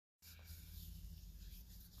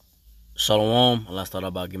Shalom. Let's start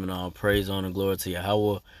out by giving all praise, honor, and glory to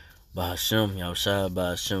Yahweh, Bahashem, Yahushua,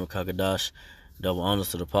 Bahashem, Kakadash. Double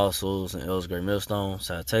honors to the apostles and elders, great millstone.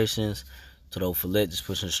 Salutations to those for lit, just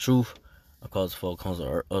pushing this truth across the four corners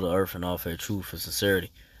of the earth and all fair truth and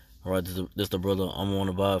sincerity. All right, this the brother I'm on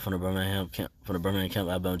the bar from the Birmingham camp,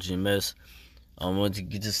 Alabama GMS. I'm going to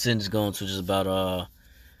get this sentence going to just about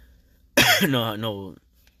no,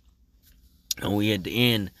 and we at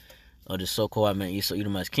the end of the so-called Esau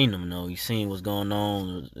Edomite's kingdom. You seen what's going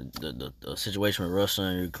on, the situation with Russia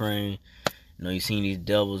and Ukraine. You seen these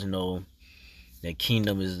devils. That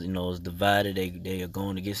kingdom is divided. They are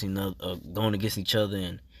going against each other,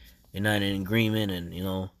 and they're not in agreement. And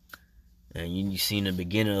you seen the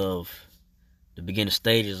beginning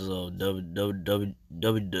stages of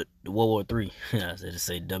World War Three. I said to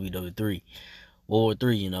say WW3, World War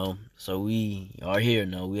Three. So we are here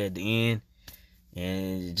now. We at the end.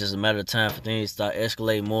 And it's just a matter of time for things to start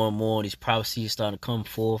escalating more and more. These prophecies starting to come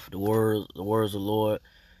forth. The words of the Lord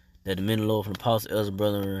that the men of the Lord from the apostles, elders,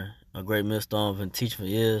 brethren, a great millstone and teaching for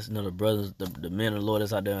years. The brothers, the men of the Lord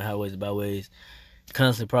that's out there in highways and byways,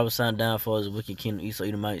 constantly prophesying down for the wicked kingdom, Esau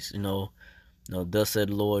Edomites. Thus said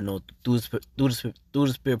the Lord. Through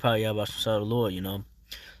the spirit power, Yahweh Shah the Lord.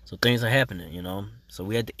 So things are happening. So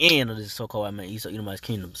we at the end of this so-called Esau Edomites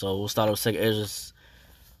kingdom. So we'll start with Second Ezra.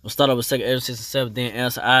 We'll start off with 2 Ezra 6 and 7. Then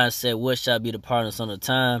answer I and said, what shall be the part of some of the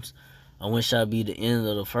times? And when shall be the end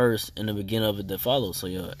of the first and the beginning of it that follows? So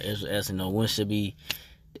Ezra asking, when should be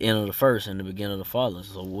the end of the first and the beginning of the follows?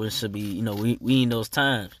 So when should be, we in those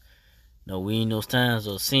times. We in those times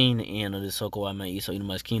of seeing the end of this so-called Esau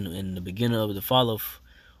Edomite's kingdom. And the beginning of it to follow,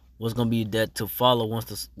 what's going to be that to follow once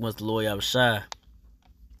the Lord Yahushua,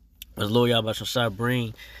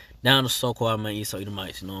 bring down the so-called Esau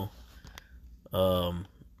Edomites,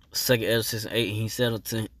 2 Ezra 6 and 8, he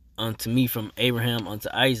said unto me from Abraham unto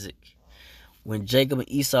Isaac, when Jacob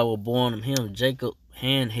and Esau were born of him, Jacob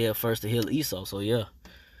hand held first to heal Esau. So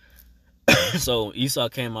so Esau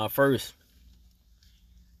came out first,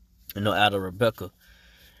 out of Rebecca,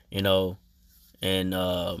 and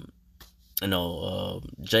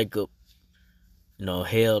Jacob,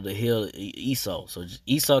 held to heal Esau. So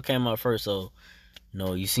Esau came out first. So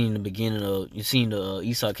you seen the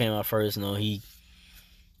Esau came out first. He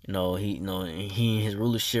in his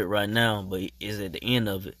rulership right now, but he is at the end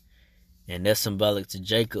of it, and that's symbolic to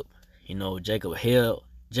Jacob.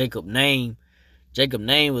 Jacob name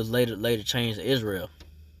was later changed to Israel,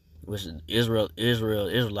 which is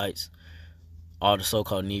Israelites are the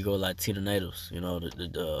so-called Negro Latino natives,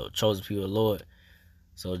 the chosen people of the Lord.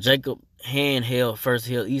 So Jacob hand held first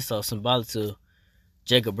to heal Esau, symbolic to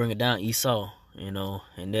Jacob bringing down Esau,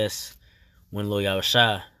 and that's when Lord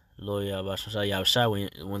Yahushua, when Lord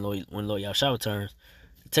Yahushua returns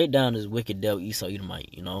to take down this wicked devil Esau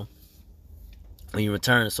Edomite, when you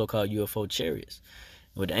return the so-called UFO chariots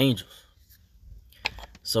with the angels.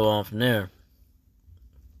 So from there,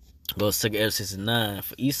 go to 2 Ezra 6 and 9.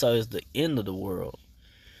 For Esau is the end of the world,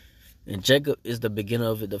 and Jacob is the beginning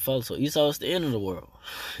of it that follows. So Esau is the end of the world,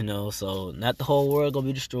 so not the whole world gonna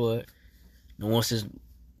be destroyed. And once this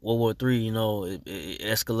World War III, it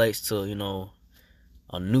escalates to,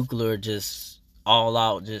 a nuclear, just all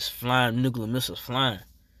out, just flying nuclear missiles flying,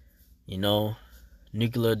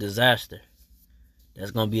 nuclear disaster.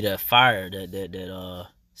 That's gonna be that fire, that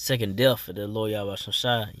second death for the Lord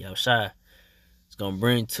Yahushua is gonna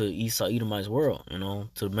bring to Esau Edomite's world,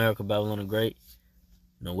 to America, Babylon the Great,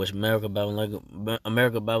 which America, Babylon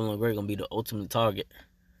the Great gonna be the ultimate target.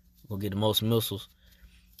 Gonna get the most missiles,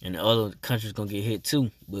 and the other countries gonna get hit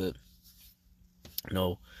too, but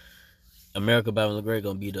America, Babylon the Great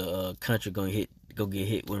gonna be the country gonna get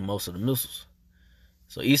hit with most of the missiles.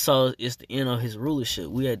 So Esau is the end of his rulership.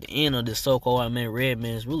 We at the end of this so-called red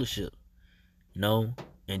man's rulership, and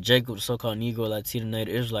Jacob, the so-called Negro Latino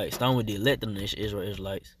native Israelites, starting with the elected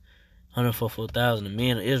Israelites, 144,000. The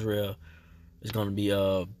men of Israel is gonna be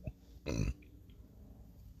the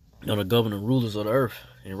governing rulers of the earth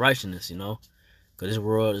in righteousness, because this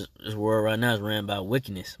world right now is ran by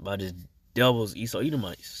wickedness, by this devils, Esau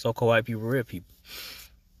Edomites, so-called white people, red people.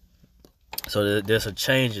 So there's a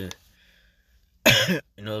change in,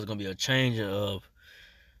 there's gonna be a change of,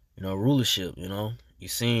 rulership. You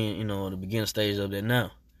seeing, the beginning stages of that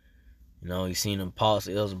now. You seen the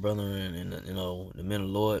apostles, elders, brethren, and the men of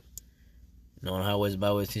the Lord, on highways,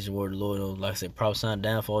 byways, teaching the word of the Lord. Like I said, prophesying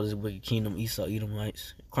down for all this wicked kingdom, Esau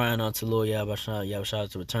Edomites, crying out to the Lord Yahushua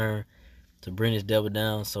to return, to bring this devil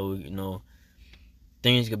down. So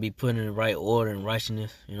things could be put in the right order and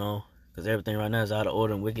righteousness, because everything right now is out of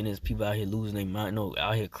order and wickedness. People out here losing their mind,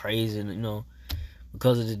 out here crazy, and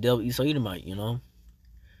because of the devil Esau Edomite,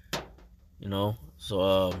 You know,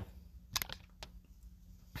 so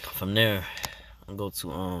from there, I go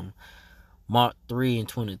to Mark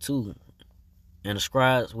 3:22. And the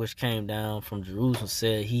scribes which came down from Jerusalem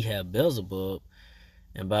said he had Beelzebub,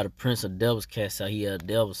 and by the prince of devils cast out he had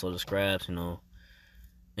devils. So the scribes, they're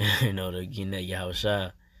getting at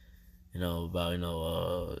Yahushua,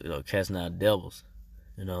 about casting out devils.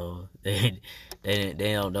 They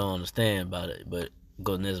don't understand about it. But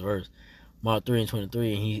go to the next verse, Mark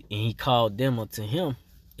 3:23, and he called them unto him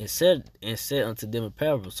and said unto them in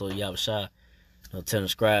parables. So Yahushua, telling the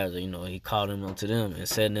scribes, he called them unto them and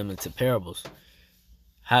said them into parables.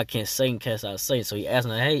 How can Satan cast out Satan? So he asked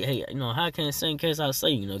them, hey, how can Satan cast out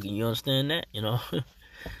Satan? Can you understand that?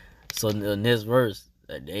 So in the next verse,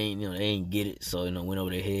 they ain't get it. So went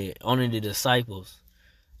over their head. Only the disciples,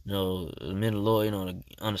 the men of the Lord,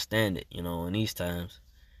 understand it. In these times,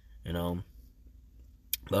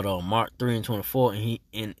 But Mark 3:24,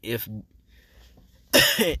 and if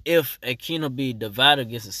if a kingdom be divided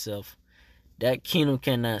against itself, that kingdom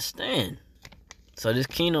cannot stand. So this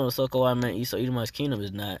kingdom of so-called man Esau Edomite's kingdom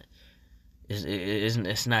is not,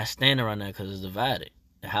 it's not standing right now because it's divided.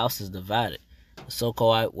 The house is divided. The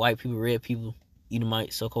so-called white people, red people,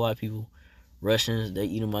 Edomites, so-called white people, Russians, they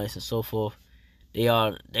Edomites and so forth. They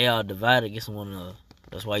are divided against one another.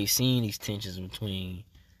 That's why you're seeing these tensions between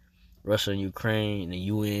Russia and Ukraine, and the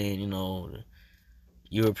UN, the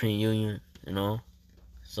European Union,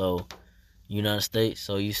 So United States.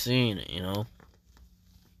 So you're seeing it,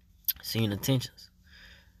 seeing the tensions.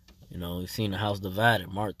 You've seen the house divided.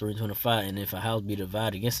 Mark 3:25. And if a house be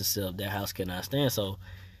divided against itself, that house cannot stand. So,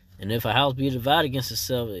 and if a house be divided against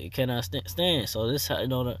itself, it cannot stand. So this,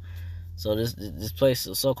 so this place,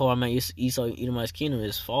 the so-called Esau Edomite's kingdom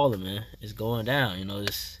is falling, man. It's going down.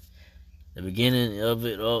 This the beginning of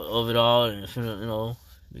it all, and the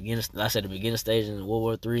beginning stage in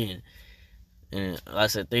World War III, and like I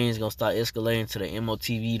said, things gonna start escalating to the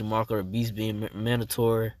MOTV, the mark of the beast being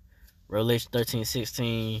mandatory. Revelation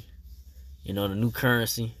 13:16. The new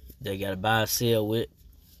currency they gotta buy and sell with.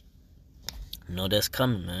 That's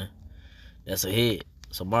coming, man. That's ahead.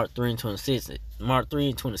 So Mark 3:26.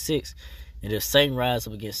 And if Satan rise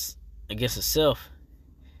up against himself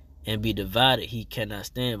and be divided, he cannot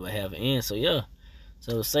stand but have an end. So yeah.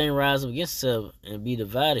 So if Satan rise up against himself and be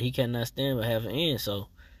divided, he cannot stand but have an end. So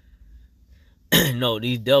no,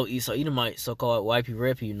 these devil Esau Edomites, so-called white people,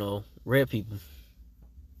 red people,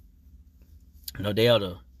 they are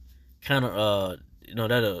the kind of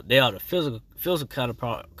they are the physical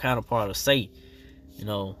counterpart of Satan.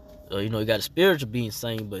 You got a spiritual being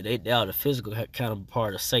Satan, but they are the physical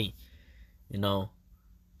counterpart of Satan.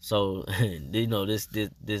 So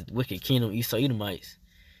this wicked kingdom Esau Edomites,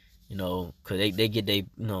 because they get their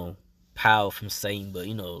power from Satan, but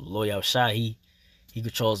Lord Yahushua, he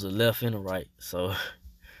controls the left and the right. So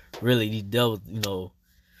really these devils,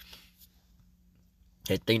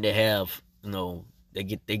 they think they have, they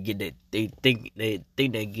think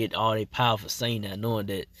they get all their power for Satan, not knowing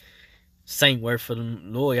that Satan work for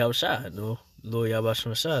them Lord Yahushua, Lord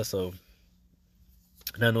Yahushua. So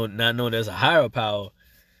not knowing there's a higher power,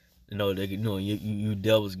 that you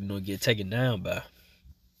devils get taken down by.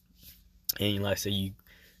 And like I say, you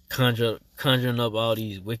conjuring up all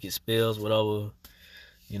these wicked spells, whatever,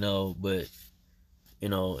 but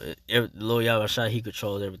Lord Yahushua, he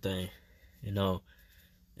controls everything, and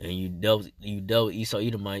you devil Esau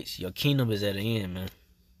Edomites, your kingdom is at the end, man.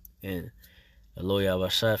 And the Lord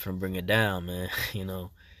Yahushua finna bring it down, man.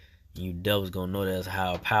 You devils gonna know there's a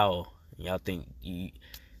higher power. Y'all think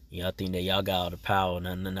that y'all got all the power,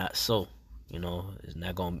 not so. It's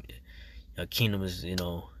not gonna. Your kingdom is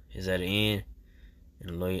is at the end,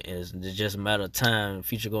 and Lord, it's just a matter of time. The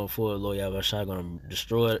future going forward, Lord Yahushua gonna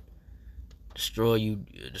destroy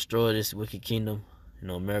this wicked kingdom.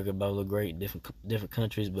 America, Babylon the Great, different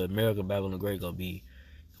countries, but America, Babylon the Great gonna be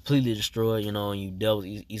completely destroyed. And you devils,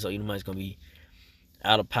 Esau Edomites gonna be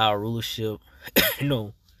out of power rulership.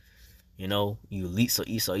 You elites of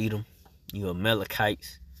Esau Edom, you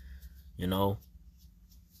Amalekites. You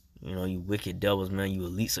wicked devils, man. You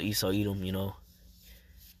elites of Esau Edom. You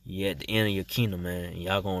at the end of your kingdom, man.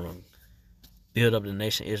 Y'all gonna build up the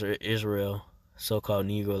nation Israel, so-called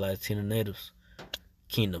Negro Latino natives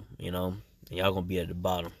kingdom. Y'all gonna be at the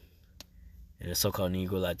bottom, and the so-called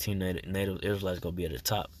Negro Latino native Israelites gonna be at the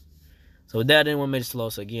top. So with that, I didn't want to make it slow.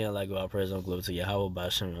 So again, like our praise and glory to Yahweh, by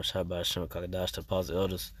Hashem, Yahshua, by Hashem, Kakadash, to the apostles,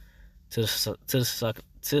 elders, to the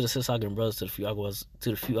Sisakan brothers, to the few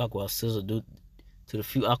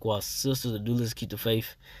Aqua sisters that do listen, keep the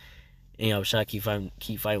faith, and Yahshua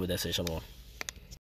keep fighting with that. Say shalom.